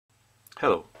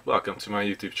Hello, welcome to my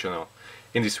YouTube channel.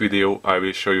 In this video I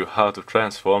will show you how to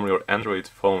transform your Android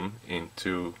phone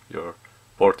into your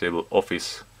portable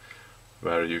office,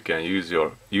 where you can use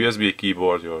your USB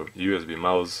keyboard, your USB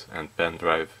mouse and pen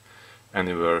drive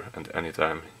anywhere and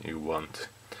anytime you want.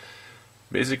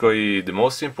 Basically the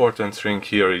most important thing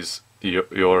here is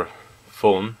your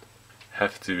phone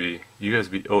have to be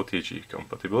USB OTG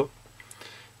compatible.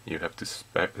 You have to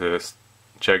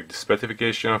check the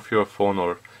specification of your phone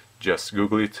or just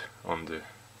Google it on the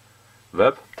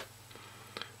web.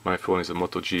 My phone is a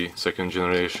Moto G 2nd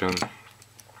generation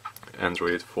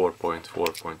Android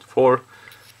 4.4.4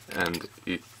 and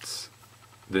it's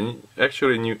the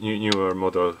actually newer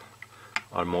model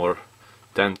are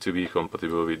tend to be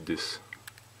compatible with this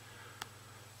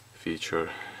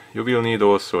feature. You will need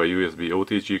also a USB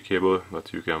OTG cable,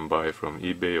 but you can buy from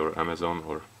eBay or Amazon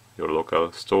or your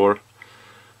local store,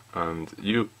 and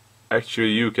you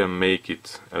can make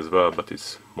it as well, but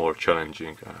it's more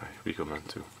challenging. I recommend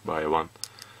to buy one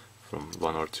from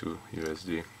 1 or 2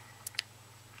 USD.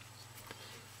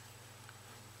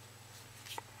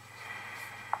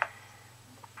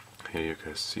 Here you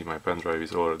can see my pen drive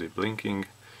is already blinking.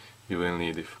 You will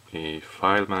need a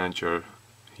file manager.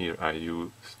 Here I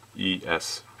use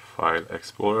ES File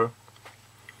Explorer.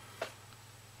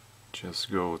 Just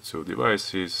go to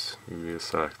devices, we will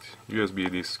select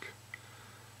USB disk,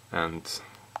 and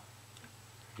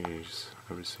here's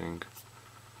everything.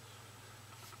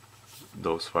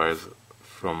 Those files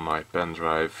from my pen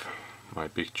drive, my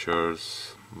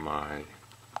pictures, my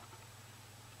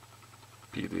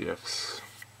PDFs.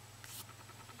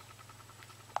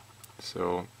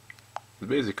 So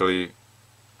basically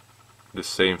the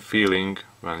same feeling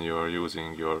when you're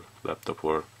using your laptop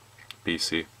or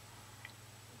PC.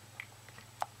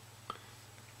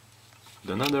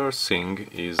 Another thing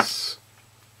is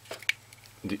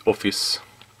the Office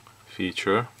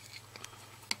feature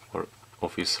or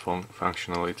Office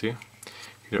functionality.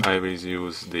 Here I will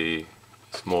use the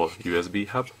small USB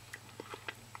hub,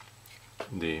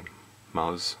 the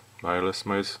wireless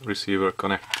mouse receiver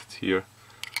connected here.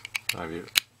 I will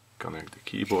connect the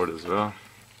keyboard as well.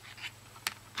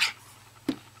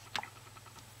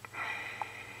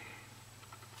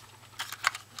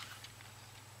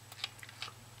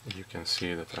 You can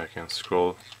see that I can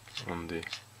scroll on the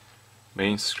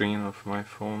main screen of my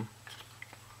phone.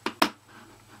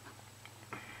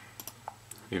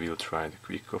 We will try the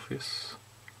Quick Office,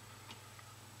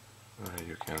 where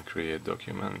you can create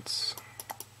documents.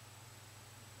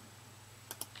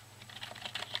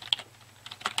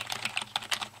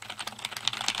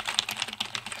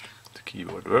 The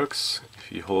keyboard works.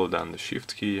 If you hold down the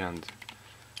Shift key and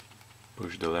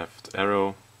push the left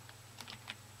arrow,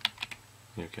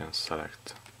 you can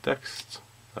select text,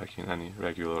 like in any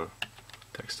regular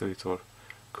text editor.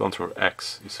 Ctrl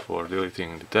X is for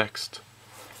deleting the text.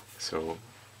 So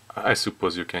I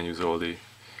suppose you can use all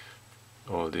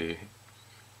the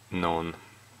known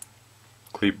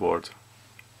clipboard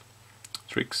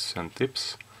tricks and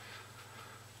tips,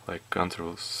 like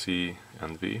Ctrl C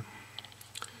and V.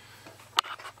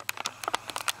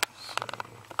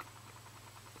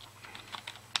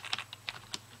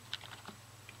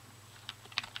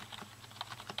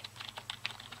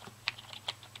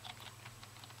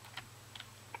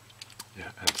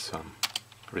 Yeah, and some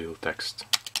real text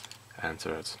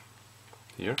entered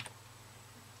here.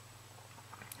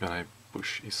 When I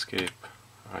push escape,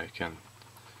 I can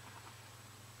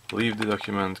leave the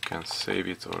document, can save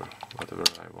it or whatever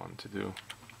I want to do.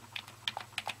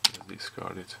 Just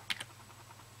discard it.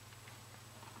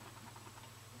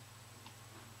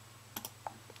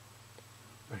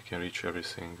 I can reach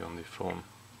everything on the phone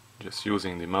just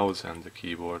using the mouse and the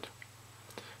keyboard.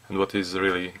 And what is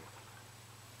really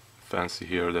fancy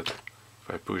here, that if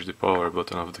I push the power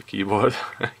button of the keyboard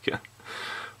I can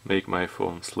make my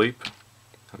phone sleep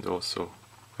and also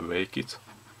awake it.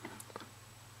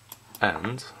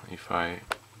 And if I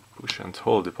push and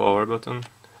hold the power button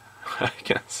I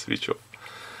can switch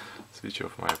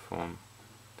off my phone,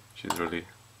 which is really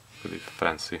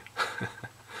fancy.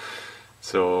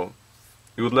 So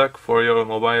good luck for your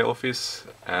mobile office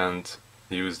and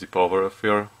use the power of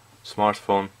your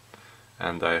smartphone.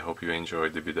 And I hope you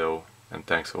enjoyed the video, and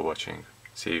thanks for watching.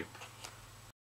 See you.